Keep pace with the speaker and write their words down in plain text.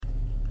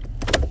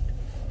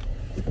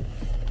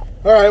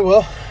All right,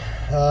 well,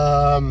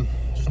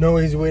 there's no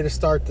easy way to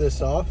start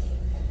this off.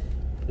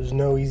 There's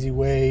no easy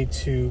way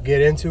to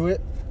get into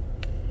it.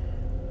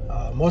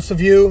 Most of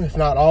you, if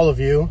not all of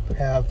you,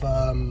 have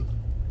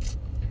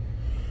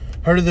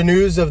heard of the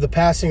news of the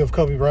passing of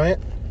Kobe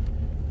Bryant.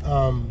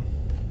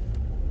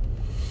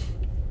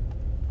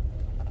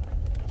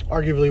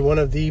 Arguably one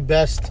of the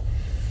best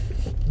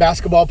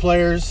basketball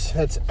players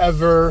that's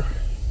ever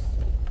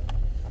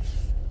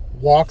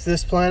walked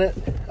this planet.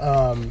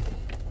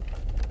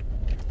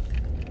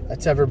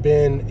 That's ever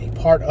been a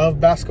part of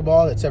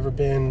basketball. That's ever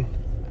been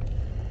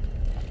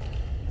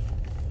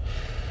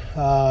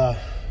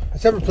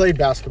that's ever played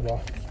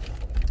basketball.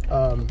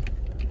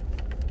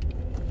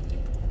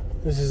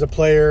 This is a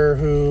player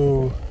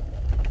who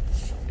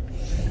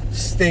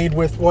stayed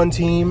with one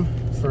team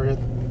for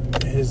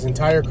his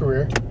entire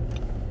career,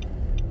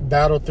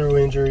 battled through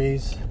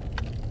injuries,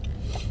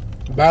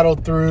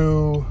 battled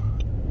through,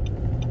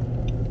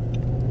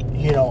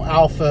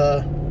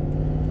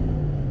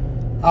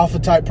 alpha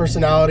type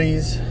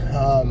personalities,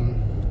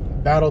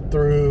 battled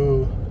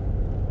through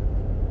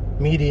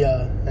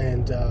media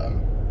and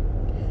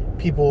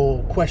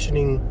people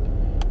questioning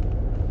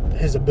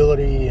his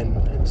ability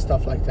and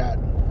stuff like that.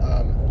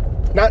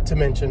 Not to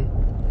mention,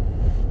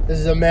 this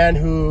is a man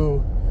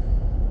who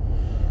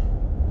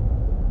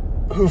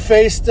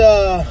faced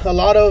a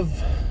lot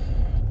of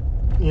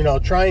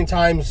trying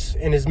times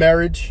in his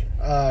marriage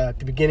at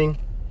the beginning.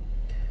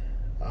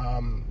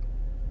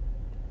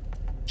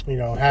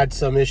 Had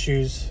some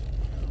issues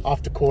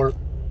off the court,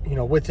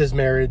 with his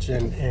marriage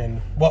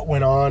and what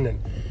went on and,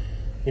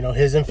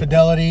 his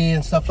infidelity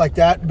and stuff like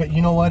that. But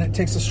you know what? It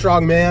takes a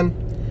strong man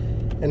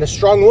and a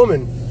strong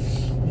woman,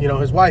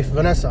 his wife,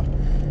 Vanessa.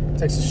 It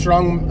takes a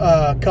strong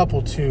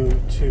couple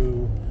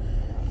to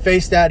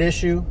face that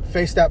issue,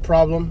 face that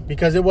problem,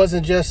 because it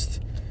wasn't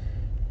just,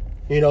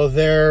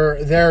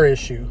 their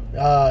issue.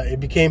 It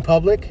became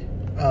public.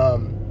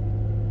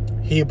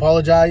 He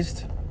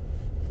apologized.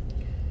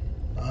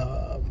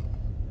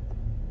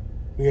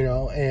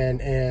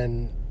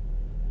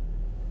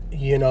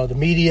 The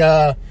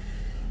media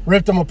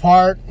ripped him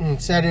apart and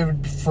said it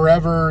would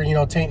forever,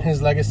 taint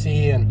his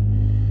legacy. And,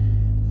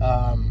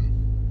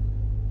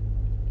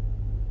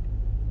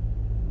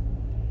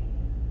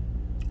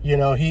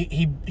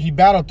 he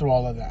battled through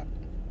all of that.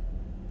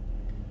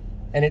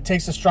 And it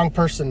takes a strong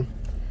person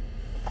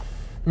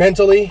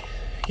mentally,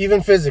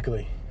 even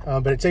physically.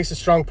 But it takes a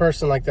strong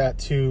person like that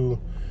to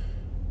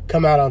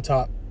come out on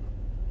top.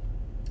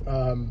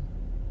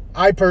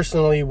 I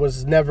personally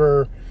was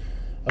never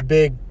a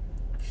big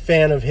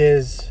fan of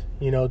his,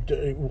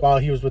 while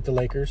he was with the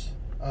Lakers.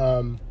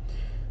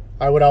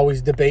 I would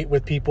always debate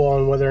with people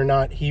on whether or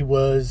not he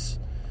was,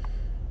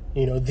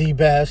 the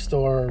best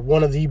or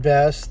one of the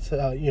best,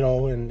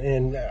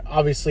 and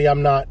obviously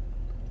I'm not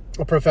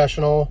a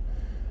professional.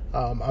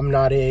 I'm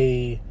not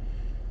a,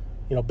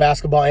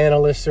 basketball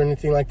analyst or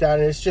anything like that.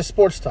 And it's just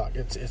sports talk.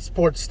 It's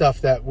sports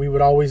stuff that we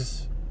would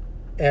always,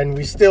 and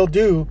we still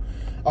do,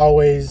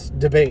 always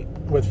debate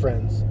with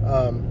friends.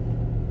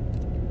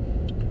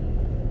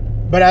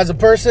 But as a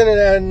person,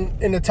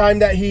 and in the time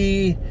that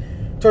he,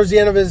 towards the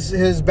end of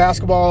his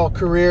basketball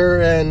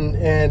career and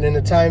in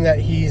the time that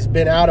he's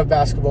been out of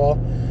basketball,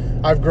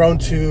 I've grown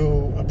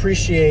to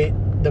appreciate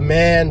the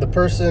man, the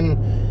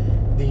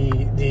person,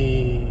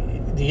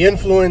 the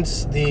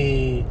influence,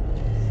 the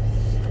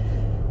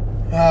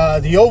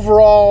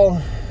overall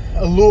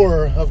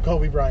allure of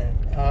Kobe Bryant.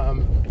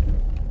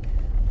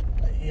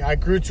 I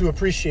grew to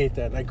appreciate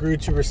that. I grew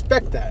to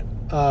respect that.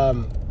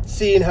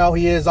 Seeing how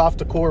he is off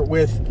the court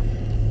was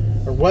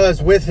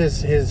with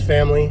his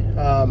family,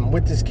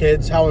 with his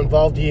kids, how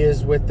involved he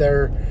is with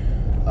their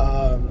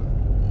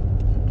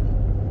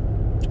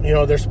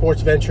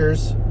sports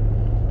ventures,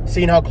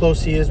 seeing how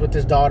close he is with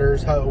his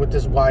daughters, with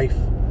his wife.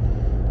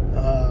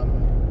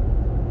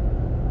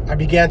 I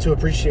began to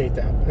appreciate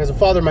that. And as a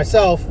father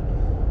myself,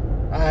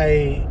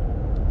 I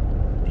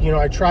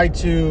tried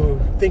to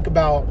think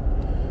about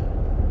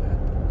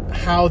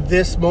how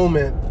this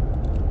moment,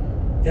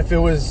 if it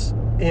was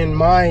in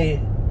my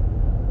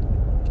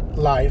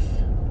life,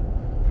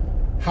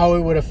 how it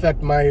would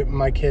affect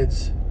my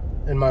kids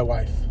and my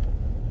wife.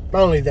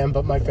 Not only them,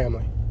 but my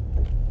family.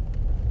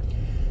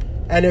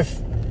 And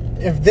if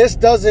this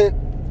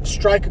doesn't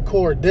strike a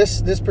chord,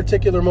 this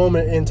particular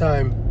moment in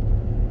time,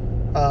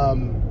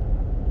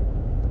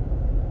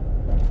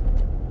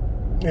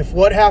 if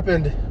what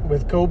happened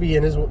with Kobe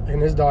and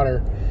his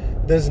daughter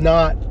does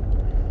not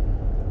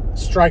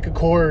strike a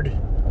chord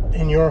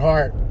in your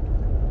heart,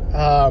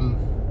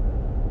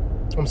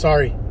 I'm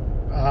sorry.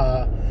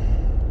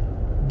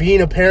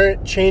 Being a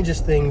parent changes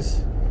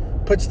things,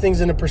 puts things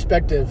into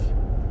perspective,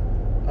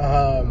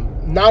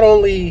 not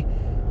only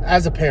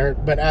as a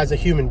parent, but as a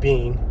human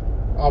being,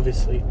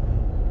 obviously.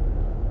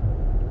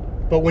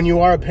 But when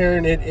you are a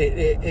parent,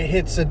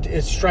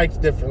 it strikes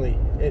differently.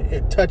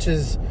 It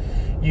touches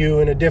you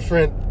in a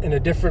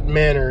different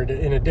manner,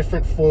 in a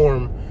different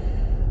form.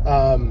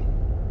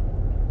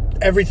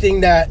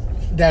 Everything that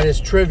is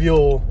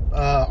trivial,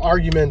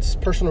 arguments,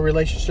 personal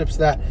relationships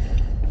that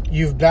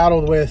you've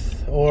battled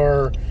with,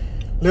 or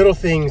little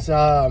things,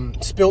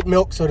 spilt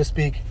milk, so to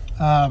speak,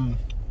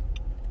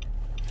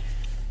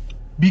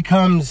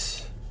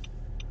 becomes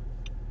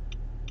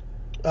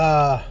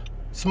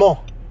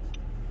small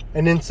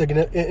and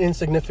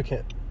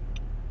insignificant.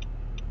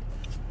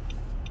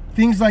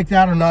 Things like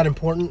that are not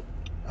important.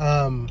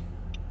 The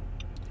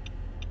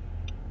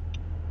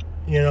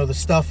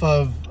stuff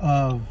of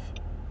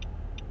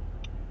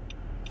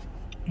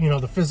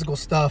the physical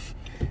stuff,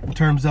 in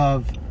terms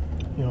of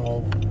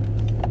I'm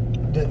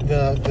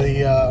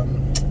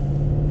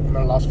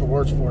at a loss for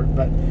words for it,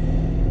 but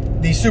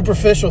the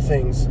superficial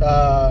things,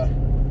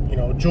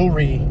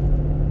 jewelry,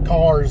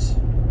 cars,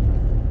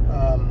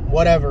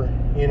 whatever,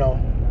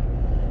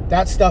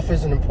 that stuff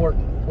isn't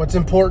important. What's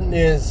important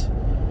is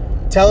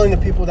telling the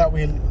people that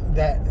we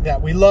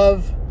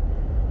love,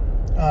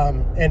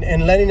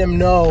 and letting them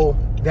know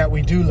that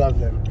we do love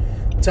them.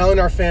 Telling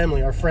our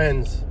family, our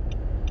friends,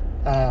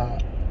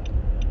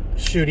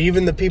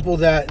 even the people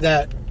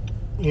that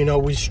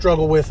we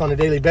struggle with on a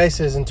daily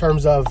basis in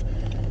terms of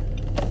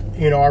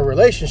our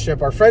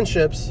relationship, our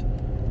friendships,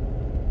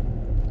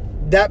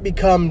 that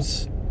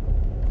becomes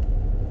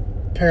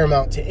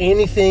paramount to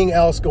anything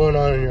else going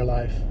on in your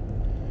life.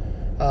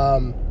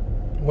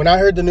 When I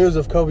heard the news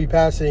of Kobe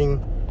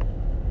passing,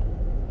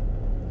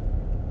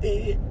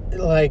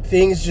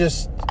 things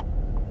just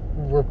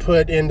were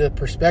put into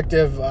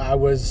perspective. I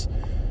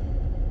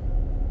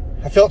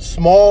felt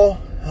small,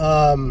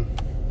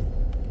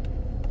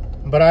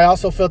 but I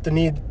also felt the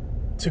need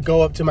to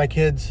go up to my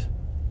kids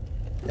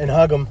and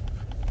hug them,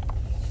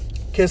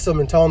 kiss them,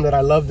 and tell them that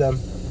I love them.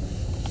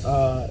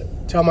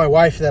 Tell my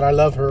wife that I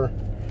love her,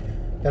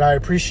 that I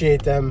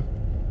appreciate them,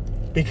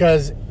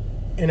 because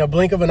in a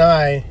blink of an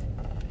eye,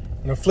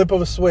 in a flip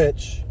of a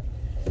switch,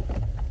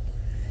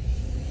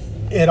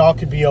 it all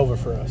could be over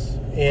for us.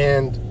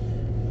 And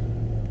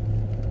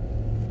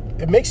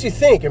it makes you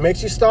think. It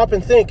makes you stop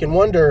and think and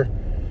wonder,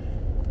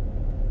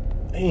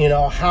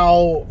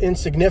 how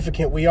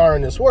insignificant we are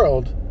in this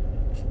world.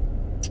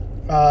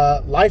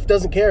 Life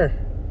doesn't care.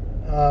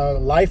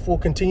 Life will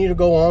continue to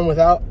go on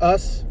without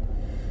us.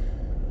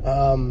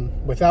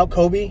 Without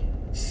Kobe.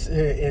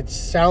 It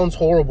sounds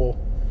horrible.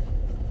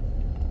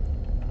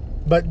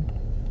 But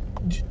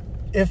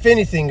if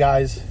anything,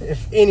 guys,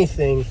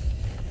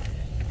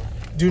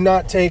 do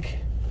not take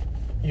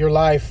your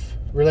life,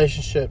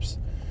 relationships,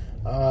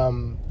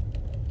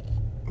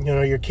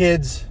 your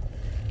kids,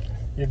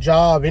 your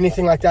job,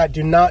 anything like that,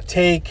 do not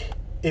take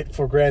it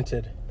for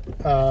granted.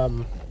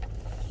 Hug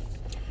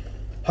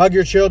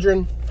your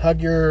children,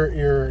 hug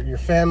your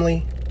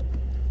family,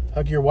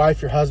 hug your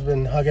wife, your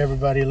husband, hug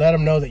everybody. Let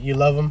them know that you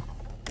love them.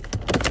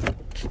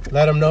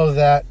 Let them know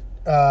that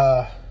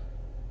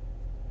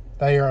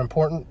they are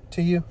important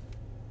to you,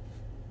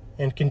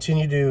 and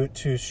continue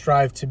to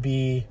strive to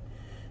be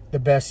the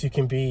best you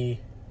can be,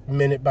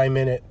 minute by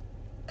minute,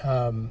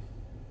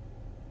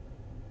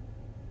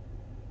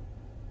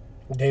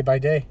 day by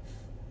day.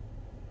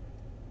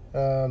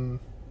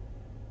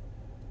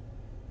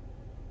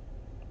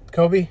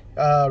 Kobe,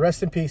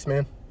 rest in peace,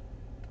 man.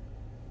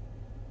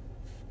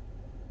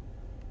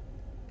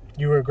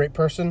 You were a great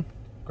person,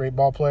 great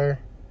ball player,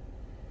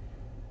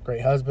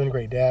 great husband,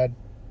 great dad.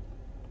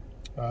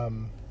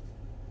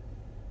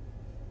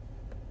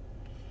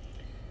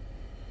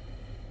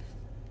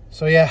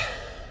 So yeah,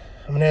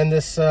 I'm gonna end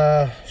this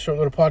short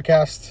little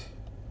podcast,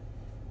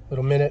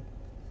 little minute.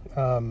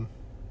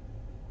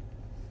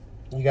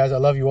 You guys, I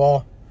love you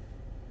all.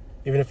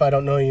 Even if I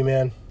don't know you,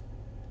 man,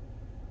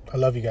 I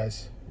love you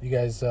guys. You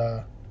guys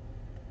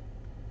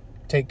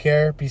take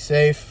care, be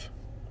safe,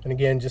 and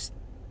again, just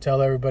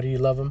tell everybody you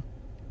love them.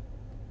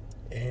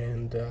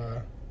 And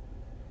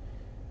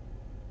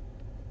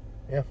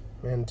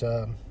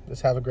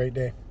just have a great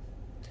day.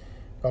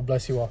 God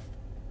bless you all.